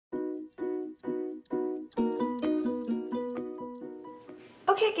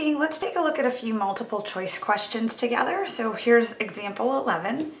Okay, gang, let's take a look at a few multiple choice questions together. So here's example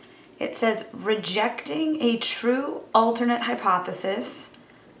 11. It says rejecting a true alternate hypothesis.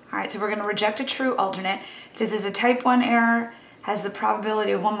 All right, so we're going to reject a true alternate. It says is a type 1 error has the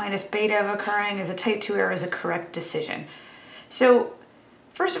probability of 1 minus beta of occurring, is a type 2 error is a correct decision. So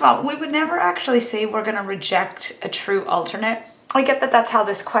first of all, we would never actually say we're going to reject a true alternate. I get that that's how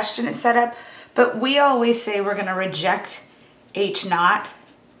this question is set up, but we always say we're going to reject H naught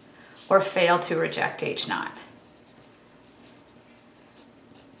or fail to reject H naught.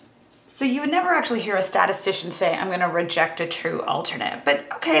 So you would never actually hear a statistician say, I'm going to reject a true alternate.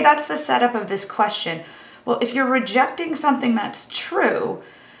 But okay, that's the setup of this question. Well, if you're rejecting something that's true,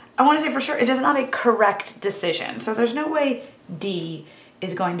 I want to say for sure it is not a correct decision. So there's no way D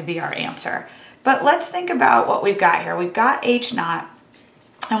is going to be our answer. But let's think about what we've got here. We've got H naught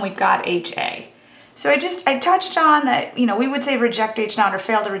and we've got HA. So I touched on that, we would say reject H naught or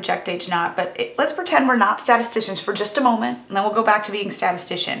fail to reject H naught, but let's pretend we're not statisticians for just a moment, and then we'll go back to being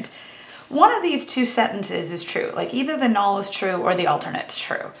statisticians. One of these two sentences is true, like either the null is true or the alternate's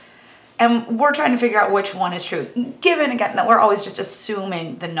true. And we're trying to figure out which one is true, given, again, that we're always just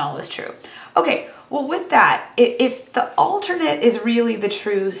assuming the null is true. Okay, well with that, if the alternate is really the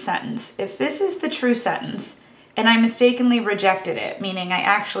true sentence, if this is the true sentence, and I mistakenly rejected it, meaning I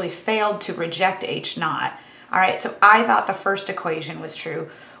actually failed to reject H naught, all right, so I thought the first equation was true,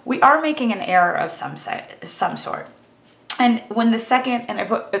 we are making an error of some sort. And when the second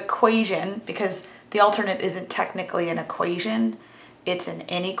equation, because the alternate isn't technically an equation, it's an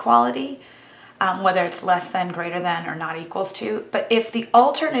inequality, whether it's less than, greater than, or not equals to. But if the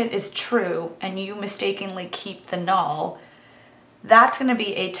alternate is true and you mistakenly keep the null, that's going to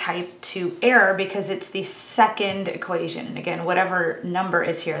be a type 2 error because it's the second equation. And again, whatever number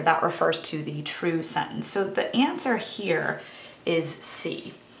is here, that refers to the true sentence. So the answer here is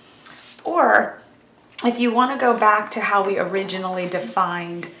C. Or if you want to go back to how we originally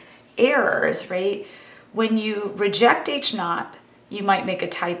defined errors, right? When you reject H naught, you might make a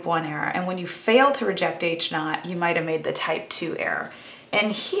type 1 error. And when you fail to reject H naught, you might have made the type 2 error.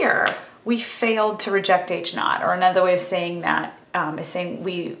 And here, we failed to reject H naught, or another way of saying that is saying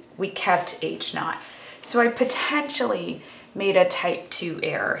we kept H naught. So I potentially made a type 2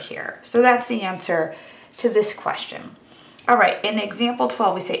 error here. So that's the answer to this question. All right, in example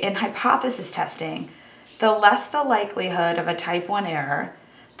 12, we say in hypothesis testing, the less the likelihood of a type 1 error,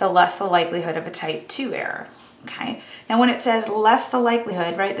 the less the likelihood of a type 2 error. Okay, now when it says less the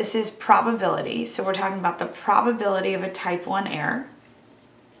likelihood, right, this is probability. So we're talking about the probability of a type 1 error.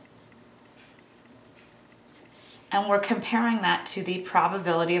 And we're comparing that to the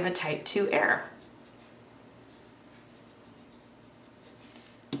probability of a type 2 error.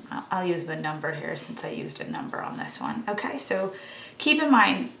 I'll use the number here since I used a number on this one. Okay, so keep in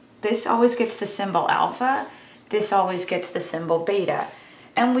mind, this always gets the symbol alpha, this always gets the symbol beta.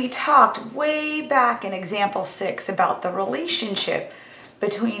 And we talked way back in example 6 about the relationship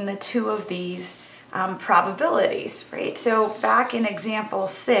between the two of these probabilities, right? So back in example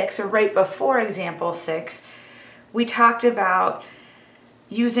 6, or right before example 6, we talked about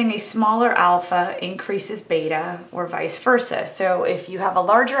using a smaller alpha increases beta or vice versa. So if you have a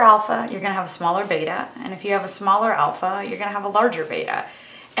larger alpha, you're going to have a smaller beta. And if you have a smaller alpha, you're going to have a larger beta.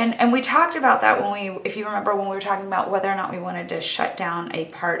 And we talked about that if you remember, when we were talking about whether or not we wanted to shut down a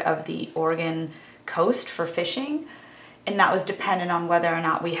part of the Oregon coast for fishing. And that was dependent on whether or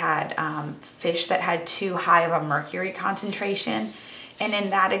not we had fish that had too high of a mercury concentration. And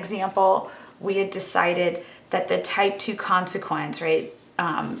in that example, we had decided that the type 2 consequence, right,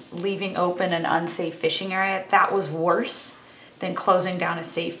 leaving open an unsafe fishing area, that was worse than closing down a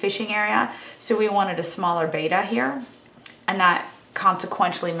safe fishing area. So we wanted a smaller beta here, and that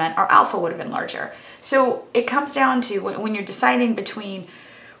consequentially meant our alpha would have been larger. So it comes down to when you're deciding between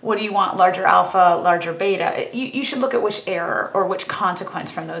what do you want, larger alpha, larger beta, you should look at which error or which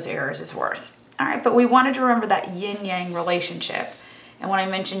consequence from those errors is worse. All right, but we wanted to remember that yin-yang relationship. And when I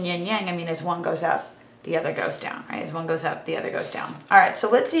mention yin-yang, I mean as one goes up, the other goes down, right? As one goes up, the other goes down. All right, so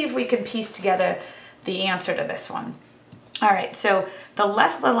let's see if we can piece together the answer to this one. All right, so the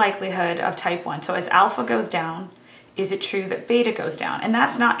less the likelihood of type 1. So as alpha goes down, is it true that beta goes down? And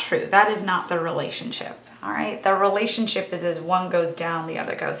that's not true. That is not the relationship. All right, the relationship is as one goes down, the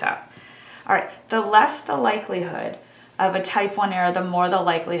other goes up. All right, the less the likelihood of a type 1 error, the more the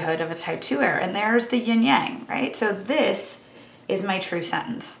likelihood of a type 2 error. And there's the yin-yang, right? So this is my true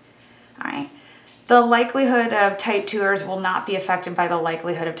sentence. All right. The likelihood of type 2 errors will not be affected by the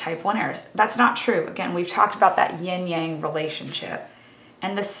likelihood of type 1 errors. That's not true. Again, we've talked about that yin-yang relationship.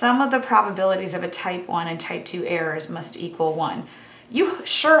 And the sum of the probabilities of a type 1 and type 2 errors must equal 1. You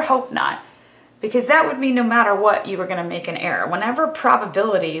sure hope not, because that would mean no matter what, you were going to make an error. Whenever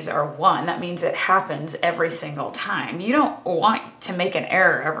probabilities are 1, that means it happens every single time. You don't want to make an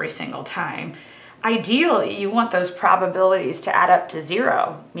error every single time. Ideally, you want those probabilities to add up to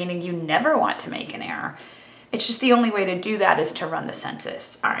 0, meaning you never want to make an error. It's just the only way to do that is to run the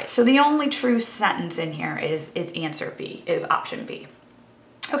census. All right, so the only true sentence in here is answer B, is option B.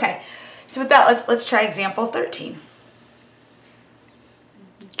 Okay, so with that, let's try example 13.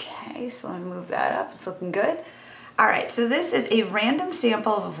 Okay, so let me move that up. It's looking good. All right, so this is a random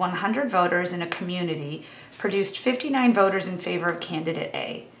sample of 100 voters in a community produced 59 voters in favor of candidate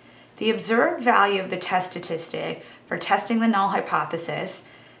A. The observed value of the test statistic for testing the null hypothesis,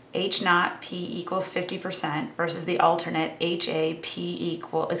 H naught P equals 50% versus the alternate HA P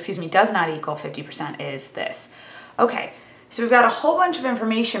does not equal 50% is this. Okay, so we've got a whole bunch of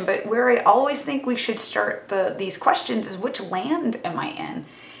information, but where I always think we should start these questions is which land am I in?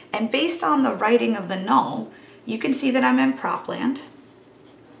 And based on the writing of the null, you can see that I'm in prop land,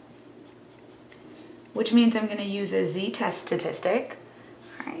 which means I'm going to use a z-test statistic,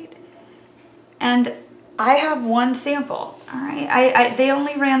 all right? And I have one sample, all right? They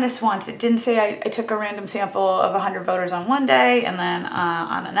only ran this once. It didn't say I took a random sample of 100 voters on one day, and then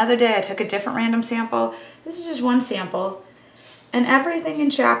on another day I took a different random sample. This is just one sample. And everything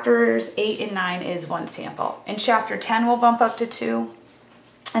in chapters 8 and 9 is one sample. In chapter 10, we'll bump up to 2.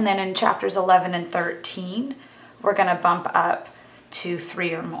 And then in chapters 11 and 13, we're gonna bump up to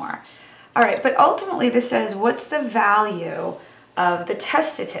 3 or more. All right, but ultimately this says, what's the value of the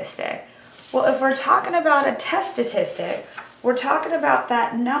test statistic? Well, if we're talking about a test statistic, we're talking about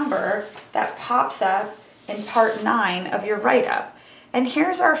that number that pops up in part 9 of your write-up. And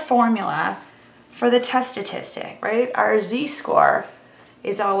here's our formula for the test statistic, right? Our z-score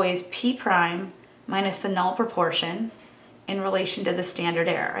is always p prime minus the null proportion in relation to the standard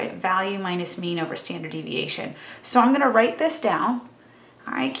error, right? Value minus mean over standard deviation. So I'm going to write this down,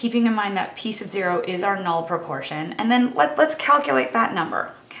 all right, keeping in mind that p sub 0 is our null proportion. And then let's calculate that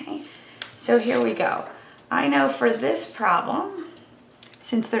number, okay? So here we go. I know for this problem,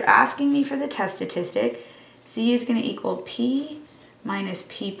 since they're asking me for the test statistic, z is going to equal p minus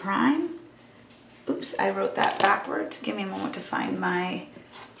p prime. Oops, I wrote that backwards. Give me a moment to find my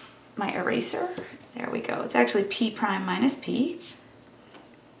eraser. There we go. It's actually p prime minus p.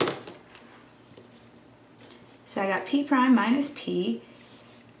 So I got p prime minus p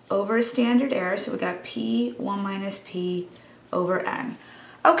over a standard error. So we got p 1 minus p over n.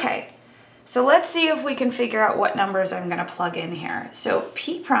 Okay. So let's see if we can figure out what numbers I'm going to plug in here. So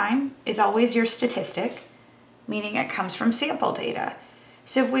p prime is always your statistic, meaning it comes from sample data.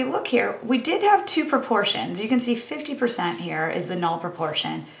 So if we look here, we did have 2 proportions. You can see 50% here is the null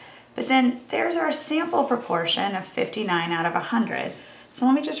proportion, but then there's our sample proportion of 59 out of 100. So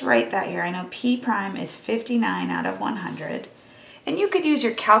let me just write that here. I know p prime is 59 out of 100. And you could use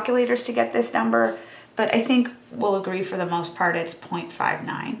your calculators to get this number, but I think we'll agree for the most part it's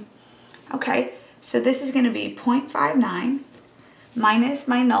 0.59. Okay, so this is going to be 0.59 minus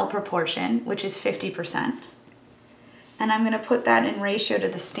my null proportion, which is 50%. And I'm going to put that in ratio to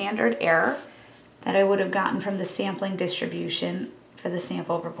the standard error that I would have gotten from the sampling distribution for the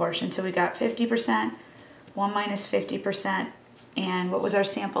sample proportion. So we got 50%, 1 minus 50%, and what was our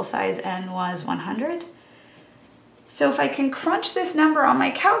sample size? N was 100. So if I can crunch this number on my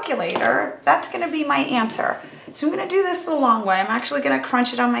calculator, that's going to be my answer. So I'm going to do this the long way. I'm actually going to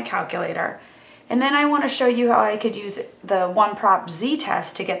crunch it on my calculator. And then I want to show you how I could use the one prop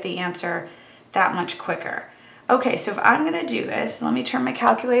z-test to get the answer that much quicker. Okay, so if I'm going to do this, let me turn my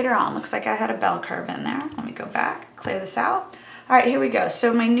calculator on. Looks like I had a bell curve in there. Let me go back, clear this out. All right, here we go.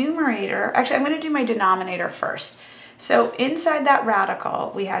 So my numerator, actually I'm going to do my denominator first. So inside that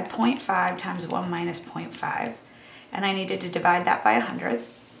radical, we had 0.5 times 1 minus 0.5. And I needed to divide that by 100.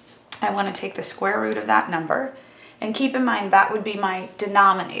 I want to take the square root of that number. And keep in mind that would be my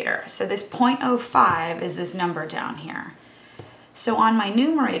denominator. So this 0.05 is this number down here. So on my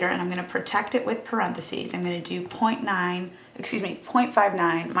numerator, and I'm going to protect it with parentheses, I'm going to do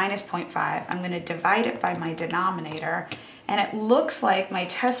 0.59 minus 0.5. I'm going to divide it by my denominator. And it looks like my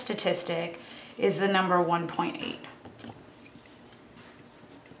test statistic is the number 1.8.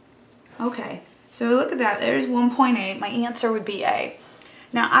 Okay. So look at that, there's 1.8, my answer would be A.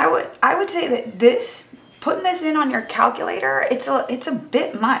 Now I would say that putting this in on your calculator, it's a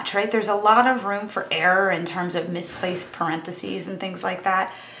bit much, right? There's a lot of room for error in terms of misplaced parentheses and things like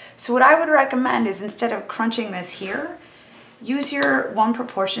that. So what I would recommend is instead of crunching this here, use your one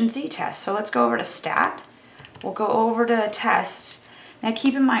proportion z-test. So let's go over to stat, we'll go over to tests. Now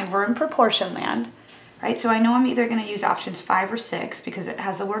keep in mind we're in proportion land. right? So I know I'm either going to use options 5 or 6 because it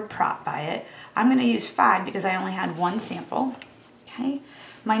has the word prop by it. I'm going to use 5 because I only had one sample, okay?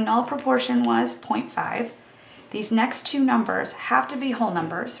 My null proportion was 0.5. These next two numbers have to be whole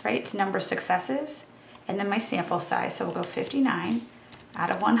numbers, right? It's number of successes and then my sample size. So we'll go 59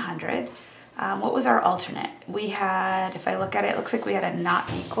 out of 100. What was our alternate? We had, if I look at it, it looks like we had a not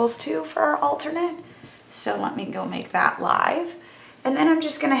equals to for our alternate. So let me go make that live. And then I'm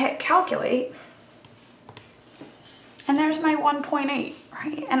just going to hit calculate. And there's my 1.8,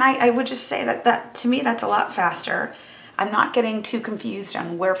 right? And I would just say that to me, that's a lot faster. I'm not getting too confused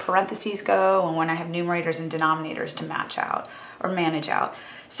on where parentheses go and when I have numerators and denominators to match out or manage out.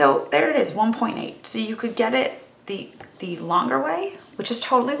 So there it is, 1.8. So you could get it the longer way, which is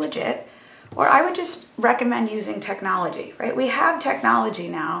totally legit, or I would just recommend using technology, right? We have technology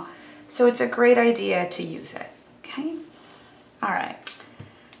now, so it's a great idea to use it, okay? All right.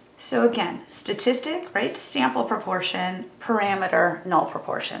 So again, statistic, right? Sample proportion, parameter, null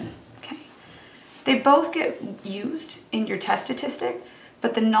proportion, okay? They both get used in your test statistic,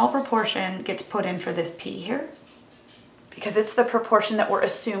 but the null proportion gets put in for this P here because it's the proportion that we're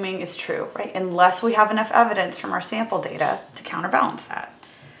assuming is true, right? Unless we have enough evidence from our sample data to counterbalance that.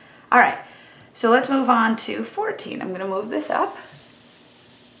 All right, so let's move on to 14. I'm gonna move this up.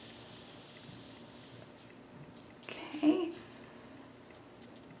 Okay.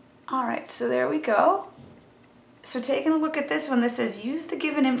 All right, so there we go. So taking a look at this one, this says use the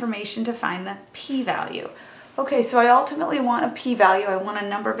given information to find the p-value. Okay, so I ultimately want a p-value. I want a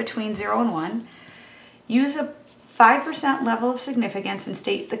number between 0 and 1. Use a 5% level of significance and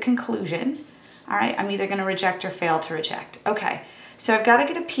state the conclusion. All right, I'm either going to reject or fail to reject. Okay, so I've got to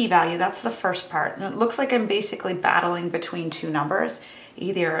get a p-value. That's the first part. And it looks like I'm basically battling between two numbers,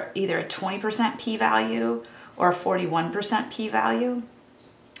 either a 20% p-value or a 41% p-value.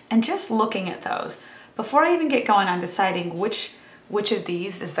 And just looking at those, before I even get going on deciding which of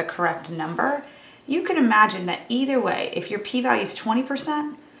these is the correct number, you can imagine that either way, if your p-value is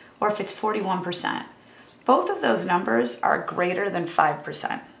 20% or if it's 41%, both of those numbers are greater than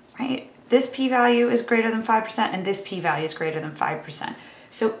 5%, right? This p-value is greater than 5% and this p-value is greater than 5%.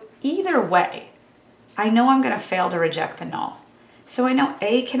 So either way, I know I'm going to fail to reject the null. So I know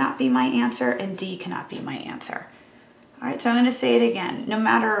A cannot be my answer and D cannot be my answer. All right, so I'm going to say it again. No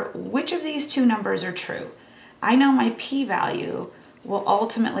matter which of these two numbers are true, I know my p-value will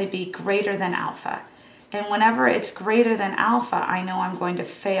ultimately be greater than alpha. And whenever it's greater than alpha, I know I'm going to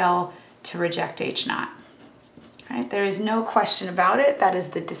fail to reject H naught. Right? There is no question about it. That is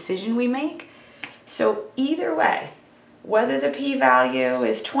the decision we make. So either way, whether the p-value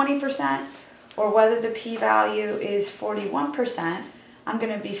is 20% or whether the p-value is 41%, I'm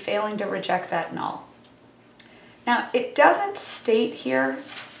going to be failing to reject that null. Now, it doesn't state here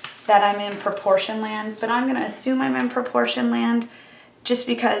that I'm in proportion land, but I'm going to assume I'm in proportion land just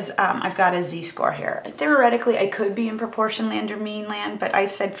because I've got a z-score here. Theoretically, I could be in proportion land or mean land, but I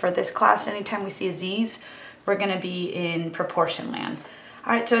said for this class, anytime we see a z's, we're going to be in proportion land.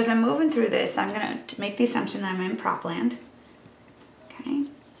 All right, so as I'm moving through this, I'm going to make the assumption that I'm in prop land. Okay.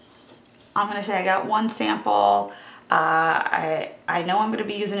 I'm going to say I got one sample. I know I'm going to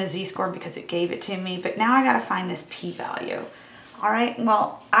be using a z-score because it gave it to me, but now I got to find this p-value. All right,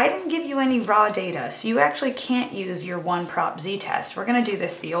 well, I didn't give you any raw data, so you actually can't use your one prop z-test. We're going to do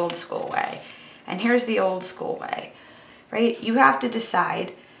this the old school way. And here's the old school way, right? You have to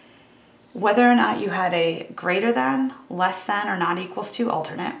decide whether or not you had a greater than, less than, or not equals to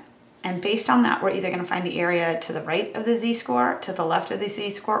alternate. And based on that, we're either going to find the area to the right of the z-score, to the left of the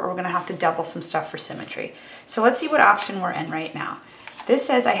z-score, or we're going to have to double some stuff for symmetry. So let's see what option we're in right now. This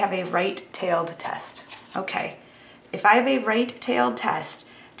says I have a right-tailed test. Okay, if I have a right-tailed test,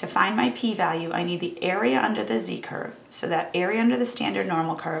 to find my p-value, I need the area under the z-curve, so that area under the standard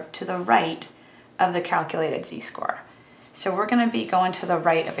normal curve to the right of the calculated z-score. So we're going to be going to the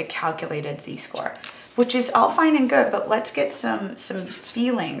right of a calculated z-score, which is all fine and good, but let's get some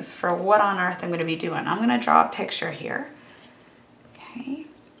feelings for what on earth I'm going to be doing. I'm going to draw a picture here. Okay.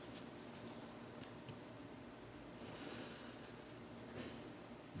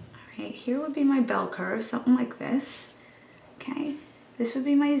 All right, here would be my bell curve, something like this. Okay, this would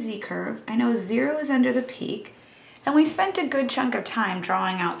be my z-curve. I know 0 is under the peak, and we spent a good chunk of time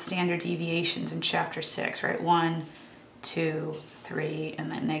drawing out standard deviations in chapter 6, right? 1, 2, 3,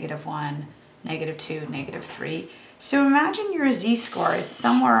 and then -1, -2, -3. So imagine your z-score is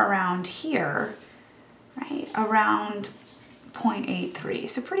somewhere around here, right? Around 0.83,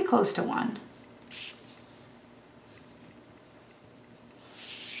 so pretty close to 1.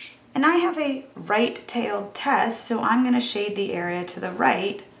 And I have a right-tailed test, so I'm going to shade the area to the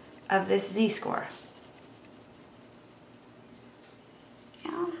right of this z-score.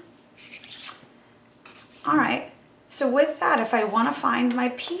 All right, so with that, if I want to find my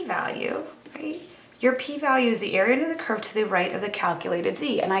p-value, right, your p-value is the area under the curve to the right of the calculated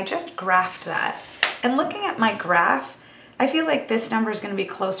z, and I just graphed that. And looking at my graph, I feel like this number is going to be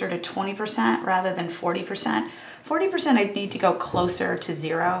closer to 20% rather than 40%. 40% I'd need to go closer to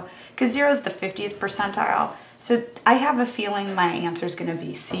 0, because 0 is the 50th percentile. So I have a feeling my answer is going to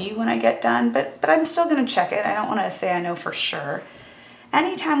be C when I get done, but I'm still going to check it. I don't want to say I know for sure.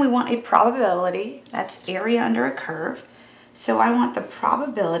 Anytime we want a probability, that's area under a curve. So I want the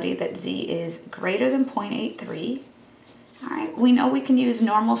probability that z is greater than 0.83. All right, we know we can use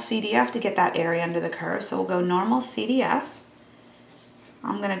normal CDF to get that area under the curve, so we'll go normal CDF.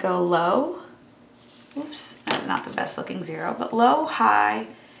 I'm going to go low. Oops, that's not the best looking 0, but low, high,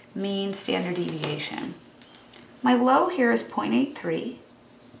 mean, standard deviation. My low here is 0.83.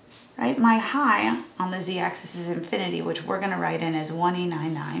 Right? My high on the z-axis is infinity, which we're going to write in as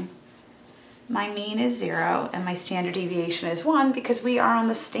 1e99. My mean is 0, and my standard deviation is 1 because we are on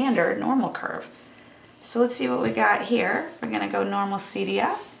the standard normal curve. So let's see what we got here. We're going to go normal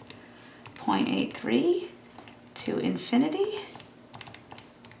CDF, 0.83 to infinity,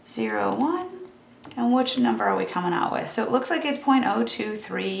 0, 1, and which number are we coming out with? So it looks like it's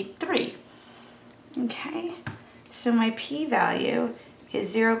 0.0233. Okay, so my p-value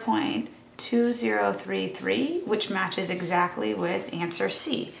is 0.2033, which matches exactly with answer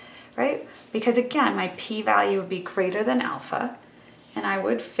C, right? Because again, my p-value would be greater than alpha, and I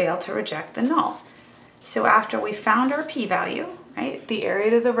would fail to reject the null. So after we found our p-value, right, the area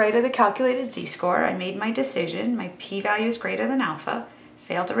to the right of the calculated z-score, I made my decision, my p-value is greater than alpha,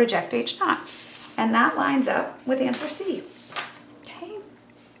 failed to reject H naught. And that lines up with answer C. Okay.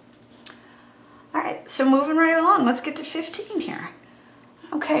 All right, so moving right along, let's get to 15 here.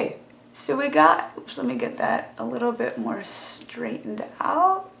 Okay, so we got, oops, let me get that a little bit more straightened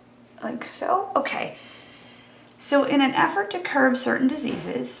out, like so. Okay, so in an effort to curb certain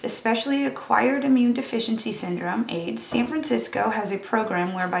diseases, especially acquired immune deficiency syndrome, AIDS, San Francisco has a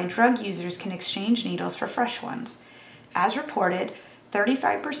program whereby drug users can exchange needles for fresh ones. As reported,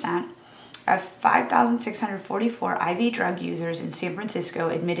 35% of 5,644 IV drug users in San Francisco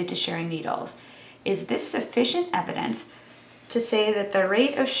admitted to sharing needles. Is this sufficient evidence to say that the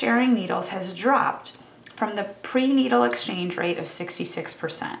rate of sharing needles has dropped from the pre-needle exchange rate of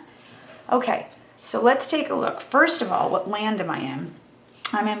 66%? Okay, so let's take a look. First of all, what land am I in?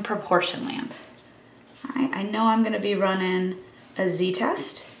 I'm in proportion land. All right, I know I'm going to be running a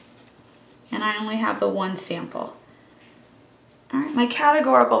z-test, and I only have the one sample. All right, my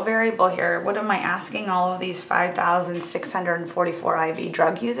categorical variable here, what am I asking all of these 5,644 IV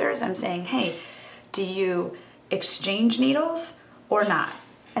drug users? I'm saying, hey, do you exchange needles or not?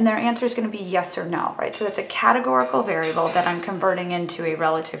 And their answer is going to be yes or no, right? So that's a categorical variable that I'm converting into a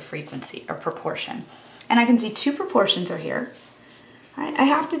relative frequency or proportion. And I can see two proportions are here. Right? I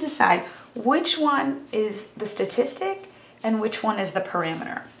have to decide which one is the statistic and which one is the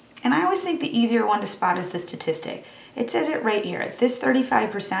parameter. And I always think the easier one to spot is the statistic. It says it right here. This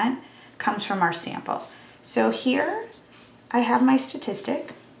 35% comes from our sample. So here I have my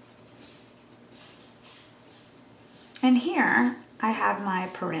statistic. And here I have my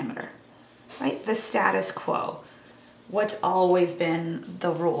parameter, right? The status quo, what's always been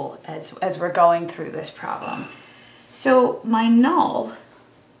the rule as we're going through this problem. So my null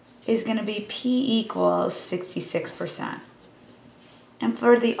is going to be P equals 66%. And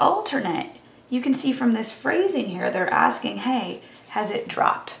for the alternate, you can see from this phrasing here, they're asking, hey, has it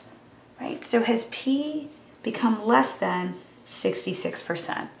dropped, right? So has P become less than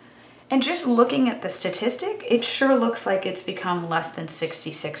 66%? And just looking at the statistic, it sure looks like it's become less than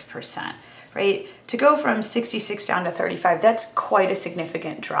 66%, right? To go from 66 down to 35, that's quite a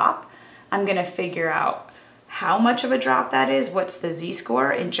significant drop. I'm gonna figure out how much of a drop that is, what's the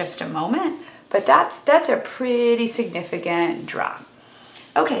z-score in just a moment, but that's a pretty significant drop.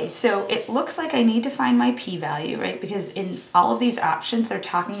 Okay, so it looks like I need to find my p-value, right? Because in all of these options, they're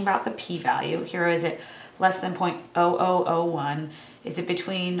talking about the p-value. Here is it less than 0.0001? Is it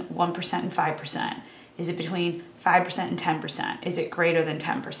between 1% and 5%? Is it between 5% and 10%? Is it greater than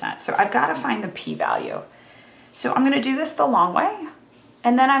 10%? So I've got to find the p-value. So I'm going to do this the long way,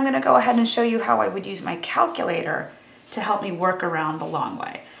 and then I'm going to go ahead and show you how I would use my calculator to help me work around the long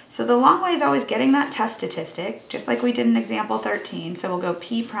way. So the long way is always getting that test statistic, just like we did in example 13. So we'll go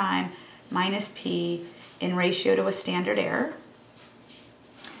p prime minus p in ratio to a standard error.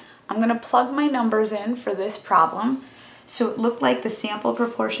 I'm going to plug my numbers in for this problem. So it looked like the sample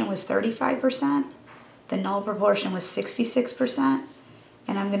proportion was 35%, the null proportion was 66%,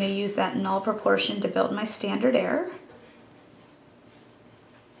 and I'm going to use that null proportion to build my standard error.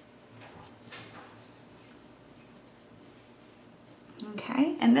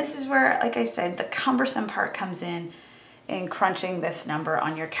 where, like I said, the cumbersome part comes in crunching this number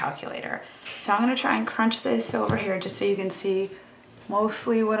on your calculator. So I'm going to try and crunch this over here just so you can see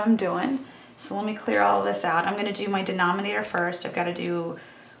mostly what I'm doing. So let me clear all of this out. I'm going to do my denominator first. I've got to do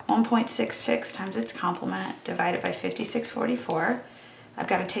 1.66 times its complement divided by 5644. I've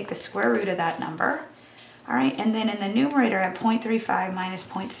got to take the square root of that number. All right, and then in the numerator, I have 0.35 minus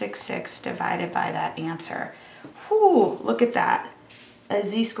 0.66 divided by that answer. Whew, look at that. A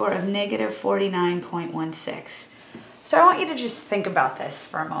z-score of negative 49.16. So I want you to just think about this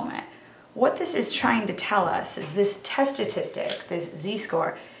for a moment. What this is trying to tell us is this test statistic, this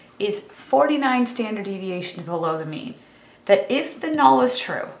z-score, is 49 standard deviations below the mean. That if the null is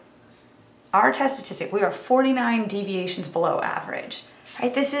true, our test statistic, we are 49 deviations below average.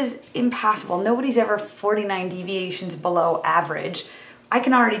 Right? This is impossible. Nobody's ever 49 deviations below average. I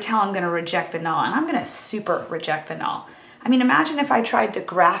can already tell I'm going to reject the null, and I'm going to super reject the null. I mean, imagine if I tried to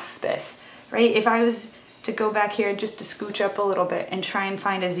graph this, right? If I was to go back here just to scooch up a little bit and try and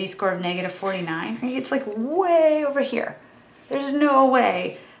find a z-score of negative 49, right? It's like way over here. There's no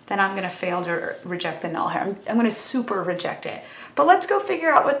way that I'm going to fail to reject the null here. I'm going to super reject it. But let's go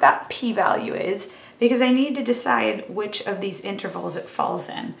figure out what that p-value is, because I need to decide which of these intervals it falls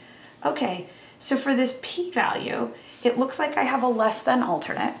in. Okay, so for this p-value, it looks like I have a less than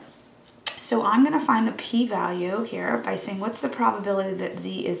alternate. So I'm going to find the p-value here by saying what's the probability that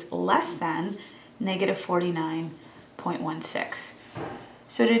z is less than negative 49.16.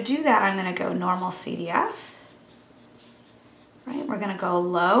 So to do that, I'm going to go normal CDF. Right? We're going to go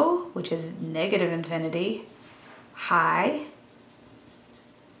low, which is negative infinity, high,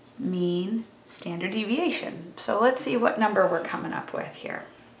 mean, standard deviation. So let's see what number we're coming up with here.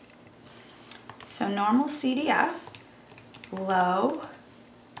 So normal CDF, low,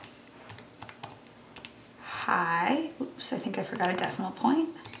 high, oops, I think I forgot a decimal point,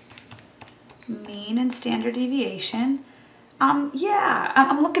 mean and standard deviation. Yeah,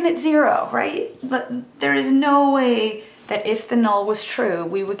 I'm looking at 0, right? But there is no way that if the null was true,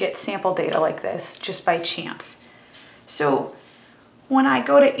 we would get sample data like this just by chance. So when I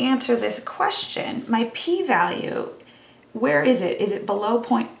go to answer this question, my p-value, where is it? Is it below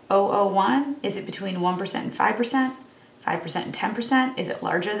 0.001? Is it between 1% and 5%? 5% and 10%? Is it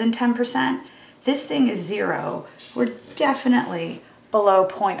larger than 10%? This thing is 0. We're definitely below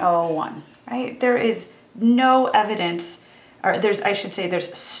 0.001, right? There is no evidence, or I should say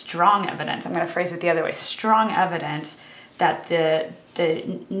there's strong evidence, I'm going to phrase it the other way, strong evidence that the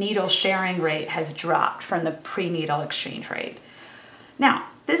needle sharing rate has dropped from the prenatal exchange rate. Now,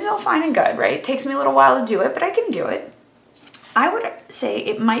 this is all fine and good, right? It takes me a little while to do it, but I can do it. I would say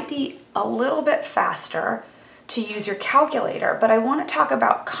it might be a little bit faster to use your calculator, but I want to talk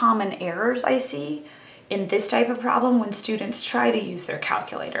about common errors I see in this type of problem when students try to use their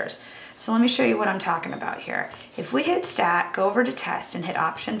calculators. So let me show you what I'm talking about here. If we hit stat, go over to test and hit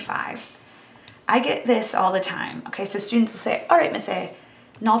option 5, I get this all the time. Okay, so students will say, all right, Miss A,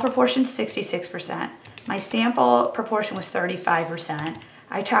 null proportion 66%. My sample proportion was 35%.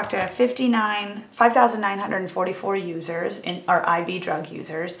 I talked to 5,944 users, our IV drug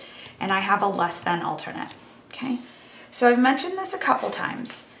users, and I have a less than alternate, okay? So I've mentioned this a couple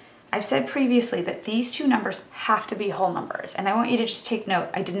times. I've said previously that these two numbers have to be whole numbers, and I want you to just take note.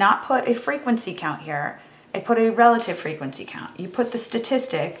 I did not put a frequency count here. I put a relative frequency count. You put the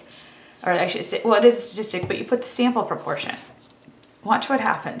statistic, or I should say, well, it is a statistic, but you put the sample proportion. Watch what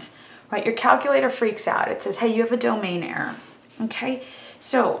happens, right? Your calculator freaks out. It says, hey, you have a domain error, okay?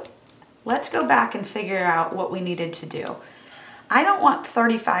 So let's go back and figure out what we needed to do. I don't want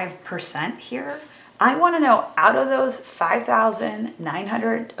 35% here. I want to know out of those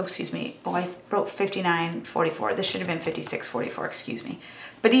 5,900, oh, excuse me, oh, I wrote 5944. This should have been 5644, excuse me.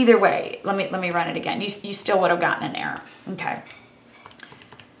 But either way, let me run it again. You still would have gotten an error, okay?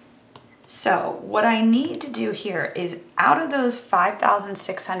 So what I need to do here is out of those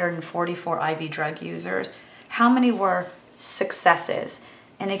 5,644 IV drug users, how many were successes?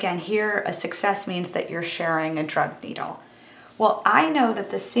 And again, here a success means that you're sharing a drug needle. Well, I know that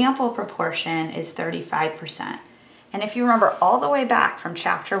the sample proportion is 35%. And if you remember all the way back from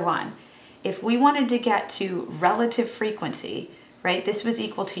chapter 1, if we wanted to get to relative frequency, right, this was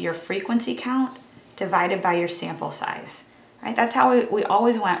equal to your frequency count divided by your sample size. Right? That's how we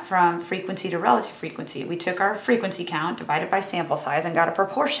always went from frequency to relative frequency. We took our frequency count divided by sample size and got a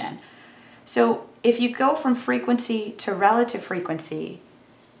proportion. So if you go from frequency to relative frequency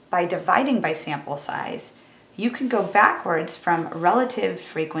by dividing by sample size, you can go backwards from relative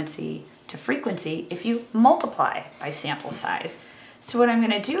frequency to frequency if you multiply by sample size. So what I'm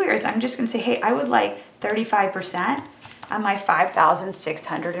going to do here is I'm just going to say, hey, I would like 35%. on my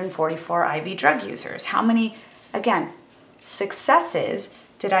 5,644 IV drug users? How many, again, successes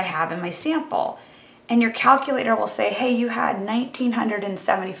did I have in my sample? And your calculator will say, hey, you had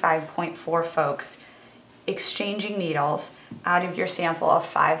 1,975.4 folks exchanging needles out of your sample of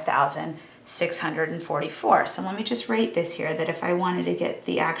 5,644. So let me just rate this here, that if I wanted to get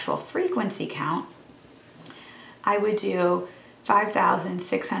the actual frequency count, I would do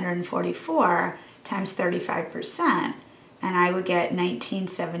 5,644 times 35%, and I would get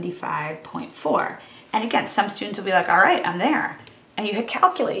 1975.4. And again, some students will be like, all right, I'm there. And you hit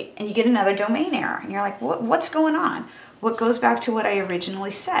calculate, and you get another domain error. And you're like, what's going on? What goes back to what I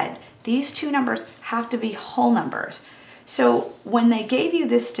originally said. These two numbers have to be whole numbers. So when they gave you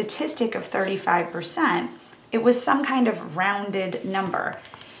this statistic of 35%, it was some kind of rounded number.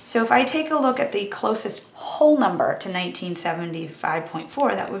 So if I take a look at the closest whole number to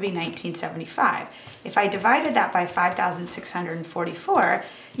 1975.4, that would be 1975. If I divided that by 5,644,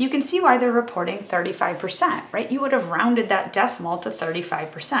 you can see why they're reporting 35%, right? You would have rounded that decimal to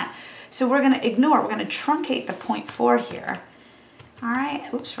 35%. So we're going to ignore, we're going to truncate the 0.4 here. All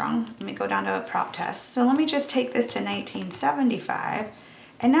right, oops, wrong. Let me go down to a prop test. So let me just take this to 1975,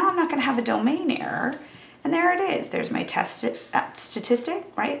 and now I'm not going to have a domain error. And there it is. There's my test statistic,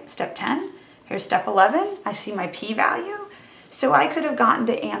 right? Step 10. Here's step 11. I see my p-value. So I could have gotten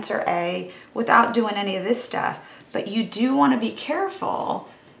to answer A without doing any of this stuff, but you do want to be careful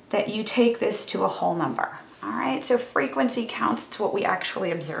that you take this to a whole number. All right, so frequency counts to what we actually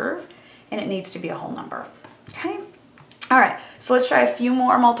observe, and it needs to be a whole number. Okay? All right, so let's try a few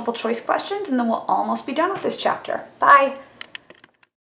more multiple choice questions, and then we'll almost be done with this chapter. Bye.